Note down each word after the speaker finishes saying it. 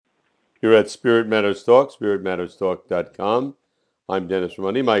You're at Spirit Matters Talk, spiritmatterstalk.com. I'm Dennis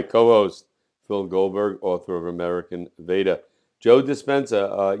Ramondi, my co-host, Phil Goldberg, author of American Veda. Joe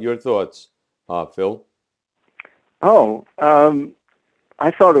Dispenza, your thoughts, Phil? Oh, I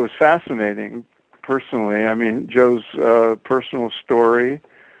thought it was fascinating, personally. I mean, Joe's personal story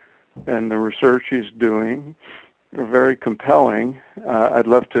and the research he's doing are very compelling. I'd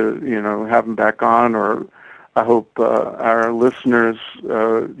love to, have him back on, or I hope our listeners,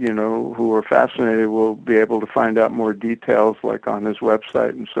 who are fascinated will be able to find out more details, like on his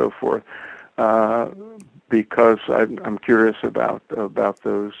website and so forth. Uh, because I'm curious about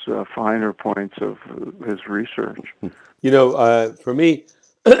those finer points of his research. For me,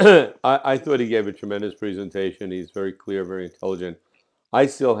 I thought he gave a tremendous presentation. He's very clear, very intelligent. I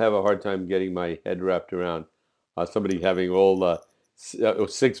still have a hard time getting my head wrapped around somebody having all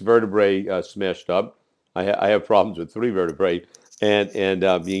six vertebrae smashed up. I have problems with three vertebrae, and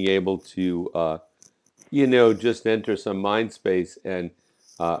being able to just enter some mind space and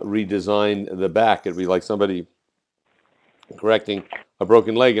redesign the back. It'd be like somebody correcting a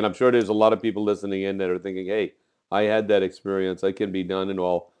broken leg. And I'm sure there's a lot of people listening in that are thinking, hey, I had that experience. I can be done and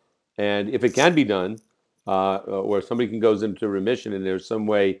all. And if it can be done, or somebody can goes into remission and there's some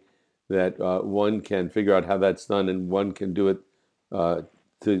way that one can figure out how that's done and one can do it uh,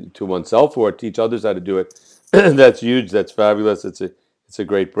 to oneself or teach others how to do it, that's huge. That's fabulous. It's a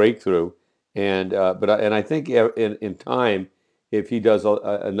great breakthrough. And I think in time, if he does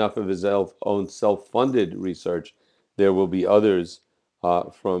enough of his own self-funded research, there will be others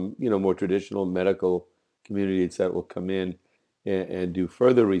from more traditional medical communities that will come in and do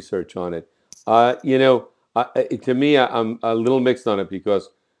further research on it. To me, I'm a little mixed on it because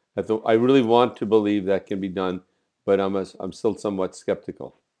I really want to believe that can be done, but I'm still somewhat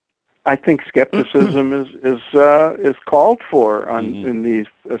skeptical. I think skepticism is called for Hmm. in these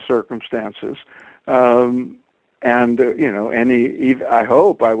circumstances. Um, and I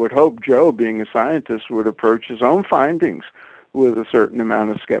would hope Joe, being a scientist, would approach his own findings with a certain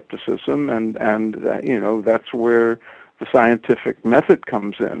amount of skepticism, and that's where the scientific method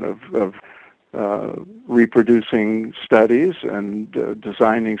comes in of reproducing studies and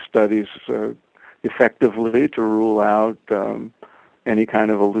designing studies effectively to rule out any kind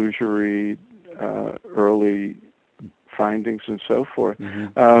of illusory early findings and so forth. Hmm.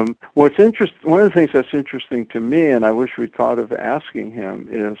 One of the things that's interesting to me, and I wish we'd thought of asking him,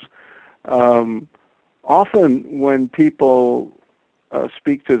 is um, often when people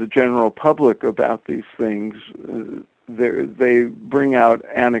speak to the general public about these things, they bring out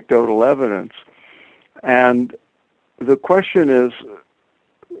anecdotal evidence. And the question is,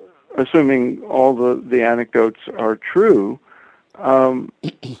 assuming all the anecdotes are true, um,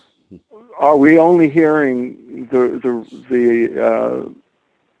 are we only hearing the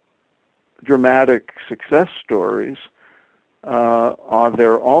dramatic success stories? Are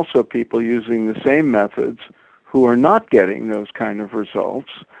there also people using the same methods who are not getting those kind of results?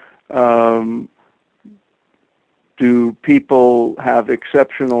 Um, do people have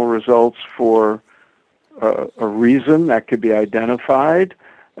exceptional results for a reason that could be identified?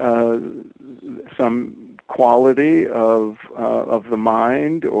 Uh, some quality of the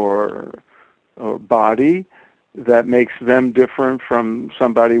mind or body that makes them different from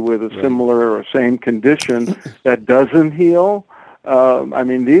somebody with a Right. similar or same condition that doesn't heal. I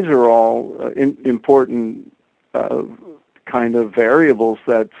mean, these are all important uh, kind of variables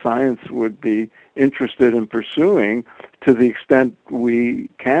that science would be interested in pursuing to the extent we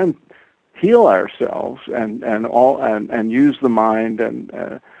can heal ourselves and use the mind and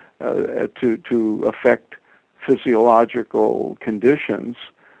to affect physiological conditions.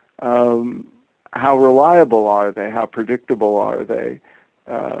 How reliable are they? How predictable are they?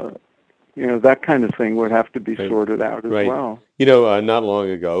 Uh, that kind of thing would have to be Right. sorted out as Right. well. Not long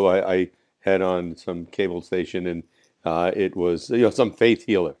ago, I had on some cable station, and it was some faith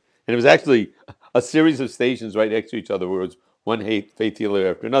healer, and it was actually a series of stations right next to each other, where it was one faith healer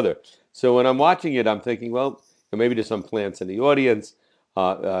after another. So when I'm watching it, I'm thinking, well, maybe there's some plants in the audience,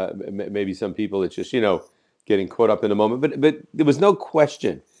 maybe some people it's just getting caught up in the moment, but there was no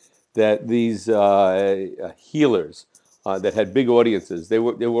question that these healers that had big audiences, they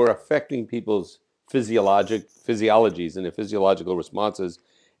were affecting people's physiologies and their physiological responses,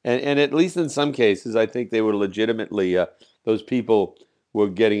 and at least in some cases, I think they were legitimately those people were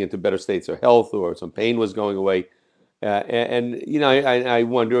getting into better states of health, or some pain was going away. I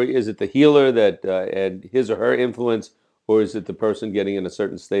wonder, is it the healer that and his or her influence, or is it the person getting in a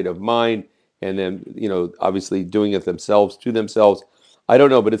certain state of mind and then obviously doing it themselves to themselves? I don't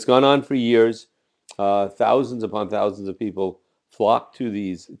know, but it's gone on for years. Thousands upon thousands of people flock to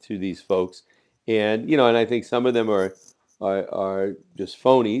these folks, and and I think some of them are just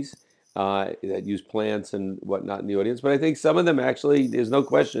phonies that use plants and whatnot in the audience. But I think some of them actually, there's no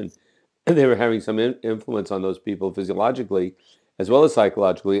question, they were having some influence on those people physiologically as well as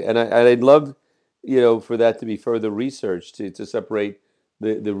psychologically. And I'd love, for that to be further researched to separate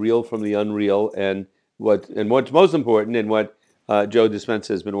the real from the unreal. And what's most important, and what Joe Dispenza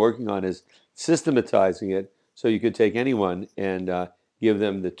has been working on, is systematizing it so you could take anyone and give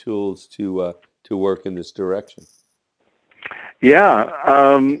them the tools to work in this direction. Yeah,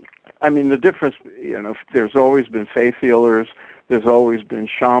 I mean, the difference, there's always been faith healers. There's always been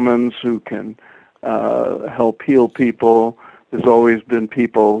shamans who can help heal people. There's always been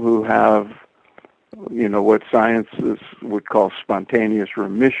people who have, what science would call spontaneous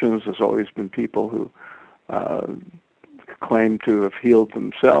remissions. There's always been people who claim to have healed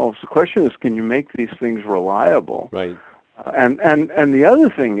themselves. The question is, can you make these things reliable? Right. And the other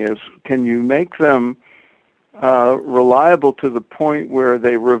thing is, can you make them reliable to the point where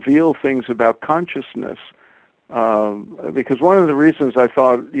they reveal things about consciousness? Because one of the reasons I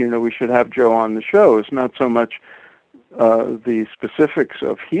thought, we should have Joe on the show is not so much the specifics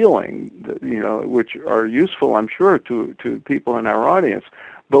of healing, which are useful, I'm sure, to people in our audience.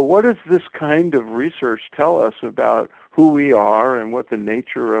 But what does this kind of research tell us about who we are and what the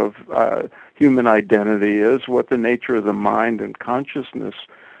nature of human identity is, what the nature of the mind and consciousness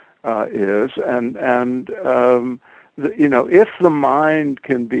is, and if the mind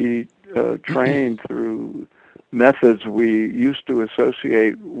can be trained through methods we used to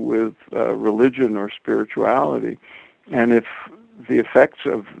associate with religion or spirituality, and if the effects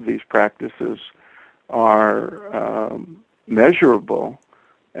of these practices are measurable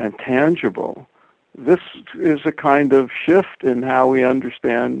and tangible, this is a kind of shift in how we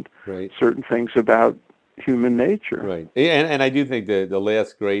understand certain things about human nature. Right. And I do think the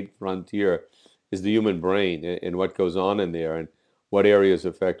last great frontier is the human brain and what goes on in there and what areas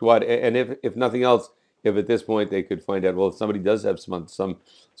affect what. And if nothing else, if at this point they could find out, well, if somebody does have some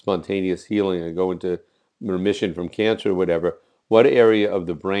spontaneous healing and go into remission from cancer or whatever, what area of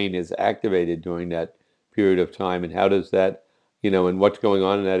the brain is activated during that period of time, and how does that, and what's going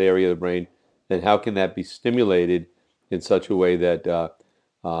on in that area of the brain, and how can that be stimulated in such a way that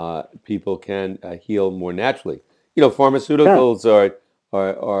people can heal more naturally. Pharmaceuticals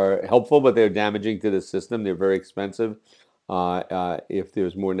are helpful, but they're damaging to the system. They're very expensive. If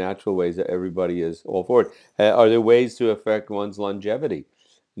there's more natural ways, that everybody is all for it. Are there ways to affect one's longevity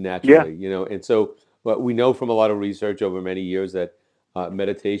naturally? And so, but we know from a lot of research over many years that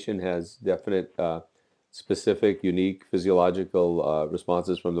meditation has definite, specific, unique physiological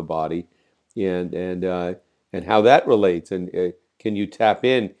responses from the body, and how that relates, and can you tap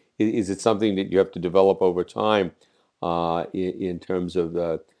in? Is it something that you have to develop over time in terms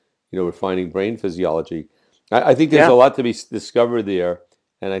of refining brain physiology? I think there's a lot to be discovered there,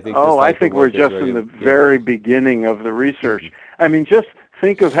 and I think I think we're just in the very beginning of the research. I mean, just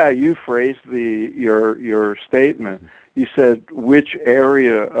think of how you phrased your statement. You said, which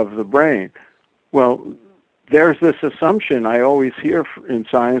area of the brain? Well, there's this assumption I always hear in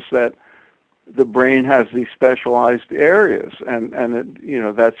science that the brain has these specialized areas, and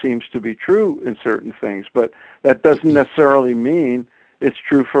that seems to be true in certain things, but that doesn't necessarily mean it's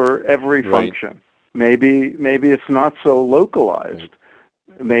true for every function. Maybe it's not so localized.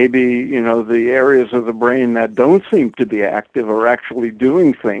 Maybe the areas of the brain that don't seem to be active are actually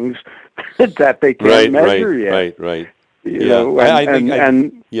doing things that they can't measure yet. Right.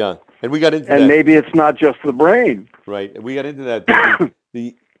 And we got into that. And maybe it's not just the brain. Right. And we got into that.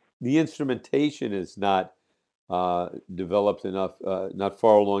 The instrumentation is not developed enough, not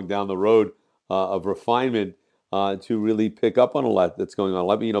far along down the road of refinement to really pick up on a lot that's going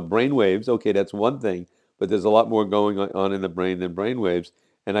on. Brain waves, okay, that's one thing, but there's a lot more going on in the brain than brain waves.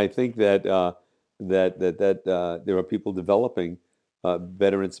 And I think that there are people developing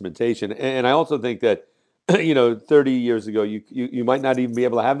better instrumentation. And I also think that 30 years ago, you might not even be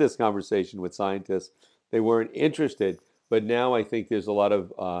able to have this conversation with scientists. They weren't interested. But now I think there's a lot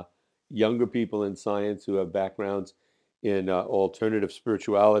of younger people in science who have backgrounds in alternative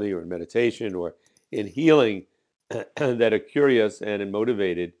spirituality or in meditation or in healing that are curious and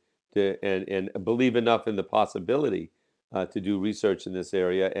motivated and believe enough in the possibility to do research in this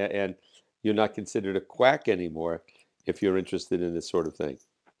area. And you're not considered a quack anymore if you're interested in this sort of thing.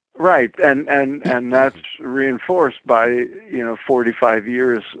 Right, and that's reinforced by 45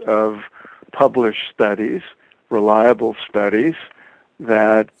 years of published studies, reliable studies.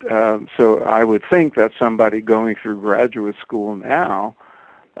 That so I would think that somebody going through graduate school now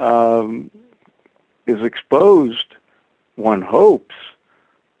is exposed one hopes,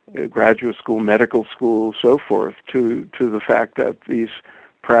 graduate school, medical school, so forth, to the fact that these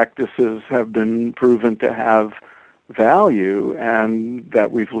practices have been proven to have value, and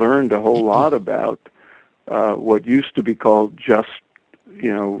that we've learned a whole lot about what used to be called just,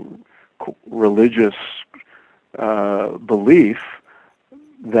 religious belief,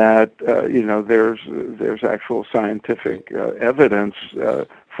 that there's actual scientific evidence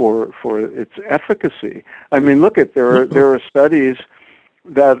for its efficacy. I mean, look at there are studies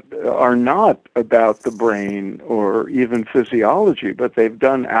that are not about the brain or even physiology, but they've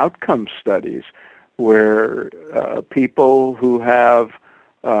done outcome studies where people who have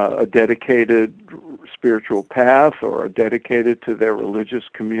a dedicated spiritual path or are dedicated to their religious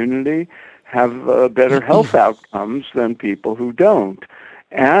community have better health outcomes than people who don't.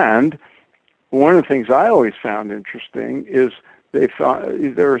 And one of the things I always found interesting is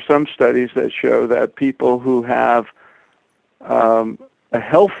there are some studies that show that people who have a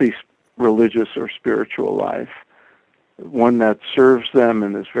healthy religious or spiritual life, one that serves them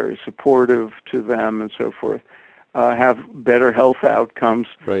and is very supportive to them and so forth, have better health outcomes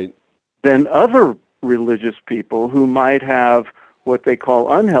than other religious people who might have what they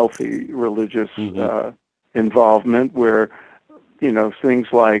call unhealthy religious involvement, where, things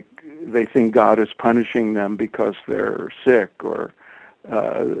like they think God is punishing them because they're sick, or,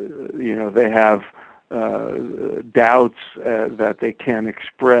 they have doubts that they can't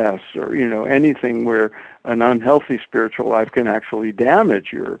express, or anything where an unhealthy spiritual life can actually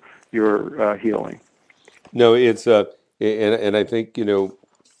damage your healing. No, it's and I think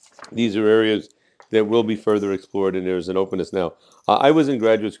these are areas that will be further explored, and there's an openness now. I was in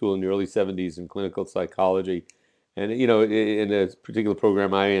graduate school in the early '70s in clinical psychology, and in a particular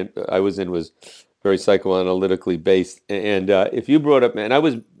program I was in was very psychoanalytically based. And if you brought up, and I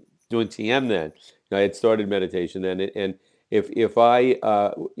was doing TM then, I had started meditation then, and if I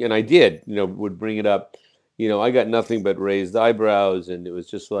and I did, would bring it up, I got nothing but raised eyebrows, and it was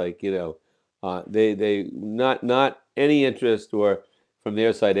just like, they not any interest, or from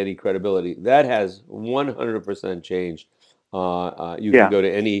their side any credibility. That has 100% changed. You can go to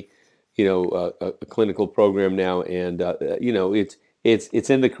any a clinical program now, and it's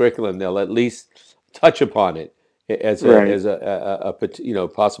in the curriculum. They'll at least touch upon it as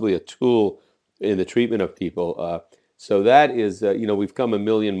possibly a tool in the treatment of people. So that is we've come a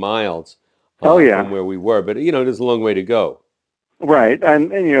million miles from where we were, but there's a long way to go. Right,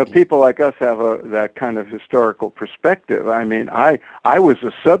 and people like us have that kind of historical perspective. I mean, I was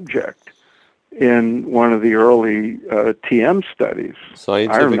a subject in one of the early TM studies.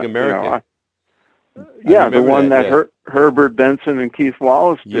 Scientific American. The one that Herbert Benson and Keith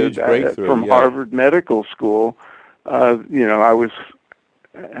Wallace did from Harvard Medical School. I was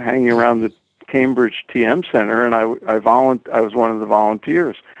hanging around the Cambridge TM Center, and I was one of the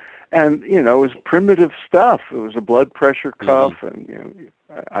volunteers. And, it was primitive stuff. It was a blood pressure cuff, and,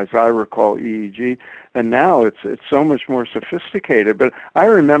 as I recall, EEG. And now it's so much more sophisticated. But I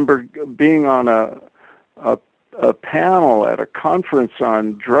remember being on a panel at a conference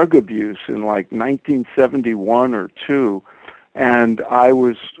on drug abuse in like 1971 or 2, and I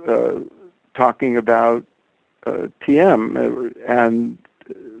was talking about TM and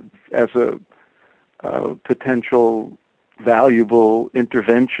as a potential valuable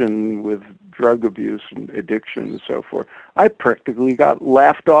intervention with drug abuse and addiction and so forth. I practically got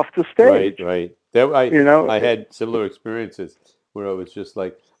laughed off the stage. Right. I had similar experiences where I was just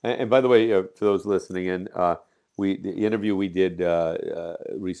like, and by the way, for those listening in, the interview we did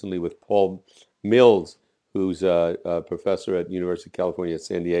recently with Paul Mills, who's a professor at University of California at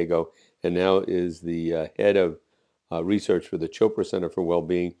San Diego, and now is the head of research for the Chopra Center for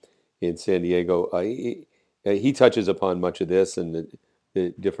Wellbeing in San Diego. He touches upon much of this and the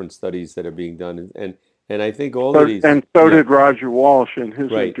different studies that are being done, and I think all of these. And so did Roger Walsh in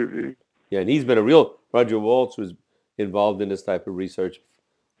his interview. Yeah, and he's been Roger Walsh was involved in this type of research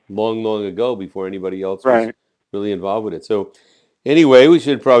long, long ago, before anybody else was really involved with it. So anyway, we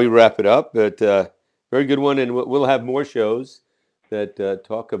should probably wrap it up, but very good one, and we'll have more shows that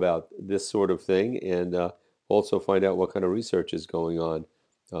talk about this sort of thing, and also find out what kind of research is going on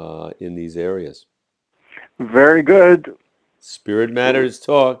in these areas. Very good. Spirit Matters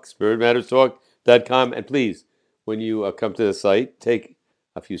Talk, spiritmatterstalk.com. And please, when you come to the site, take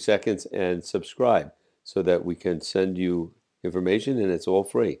a few seconds and subscribe so that we can send you information, and it's all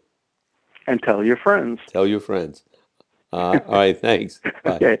free. And tell your friends. All right, thanks.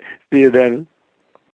 Bye. Okay, see you then.